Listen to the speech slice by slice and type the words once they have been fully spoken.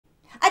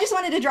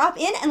wanted to drop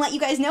in and let you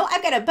guys know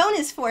I've got a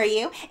bonus for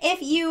you.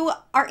 If you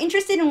are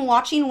interested in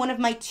watching one of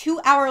my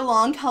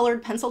 2-hour-long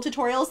colored pencil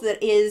tutorials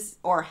that is,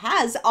 or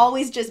has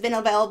always just been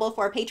available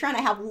for Patreon, I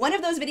have one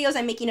of those videos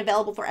I'm making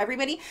available for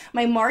everybody,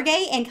 my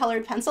Margay and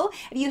colored pencil.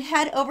 If you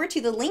head over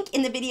to the link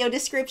in the video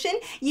description,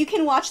 you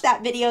can watch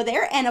that video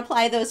there and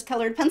apply those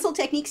colored pencil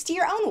techniques to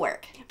your own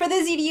work. For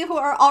those of you who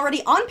are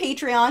already on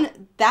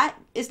Patreon, that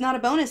is not a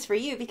bonus for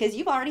you because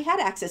you've already had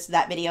access to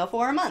that video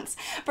for months.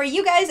 For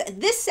you guys,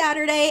 this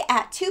Saturday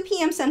at 2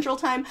 p.m. Central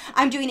Time,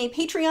 I'm doing a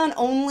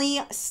Patreon-only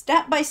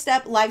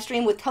step-by-step live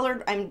stream with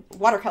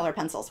watercolor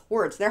pencils.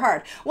 Words, they're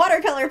hard.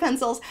 Watercolor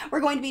pencils.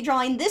 We're going to be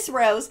drawing this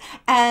rose,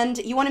 and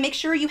you want to make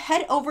sure you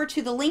head over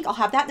to the link. I'll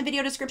have that in the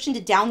video description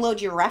to download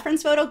your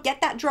reference photo.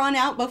 Get that drawn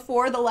out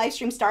before the live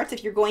stream starts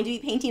if you're going to be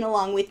painting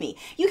along with me.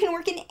 You can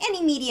work in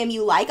any medium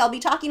you like. I'll be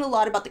talking a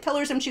lot about the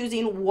colors I'm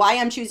choosing, why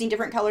I'm choosing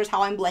different colors,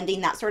 how I'm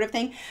blending, that sort of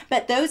thing.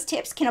 But those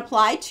tips can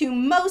apply to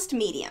most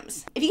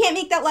mediums. If you can't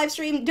make that live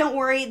stream, don't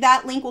worry,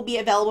 that link will be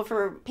available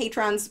for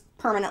patrons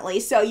permanently,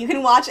 so you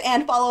can watch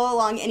and follow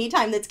along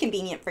anytime that's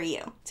convenient for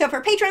you. So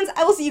for patrons,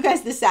 I will see you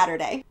guys this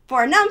Saturday.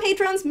 For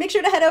non-patrons, make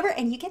sure to head over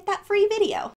and you get that free video.